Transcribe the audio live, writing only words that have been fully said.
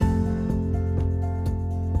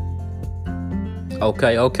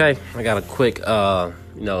Okay. I got a quick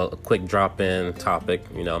drop-in topic.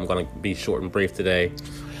 I'm gonna be short and brief today.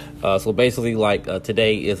 So basically,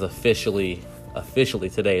 today is officially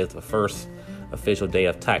today is the first official day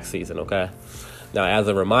of tax season. Okay. Now, as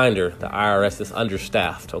a reminder, the IRS is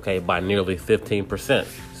understaffed. Okay, by nearly 15%.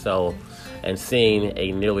 So, and seeing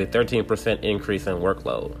a nearly 13% increase in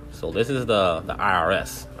workload. So this is the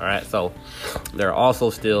IRS. All right. So there are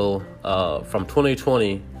also still from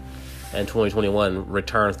 2020. And 2021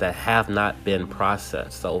 returns that have not been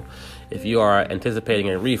processed. So if you are anticipating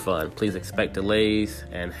a refund, please expect delays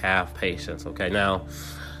and have patience. Okay, now,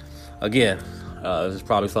 again, this is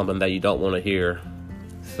probably something that you don't want to hear.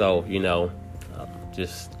 So,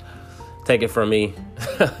 just take it from me,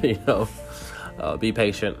 be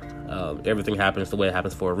patient. Everything happens the way it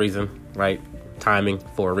happens for a reason, right? Timing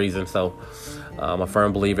for a reason. So I'm a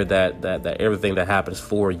firm believer that everything that happens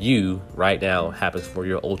for you right now happens for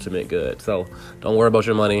your ultimate good. So don't worry about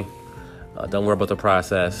your money. Don't worry about the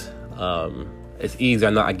process. It's easy.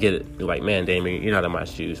 I get it. You're like, man, Damien, you're not in my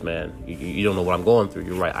shoes, man. You don't know what I'm going through.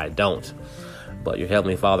 You're right. I don't. But your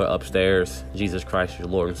Heavenly Father upstairs, Jesus Christ, your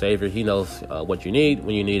Lord and Savior, He knows what you need,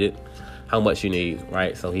 when you need it, how much you need,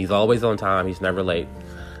 right? So He's always on time. He's never late.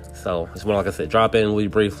 So just want, like I said, drop in really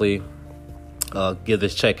briefly, give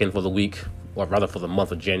this check-in for the week, or rather for the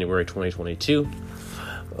month of January 2022.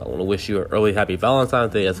 I want to wish you an early happy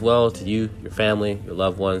Valentine's Day as well, to you, your family, your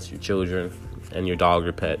loved ones, your children, and your dog,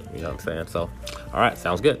 your pet. You know what I'm saying? So, all right,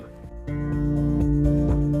 sounds good.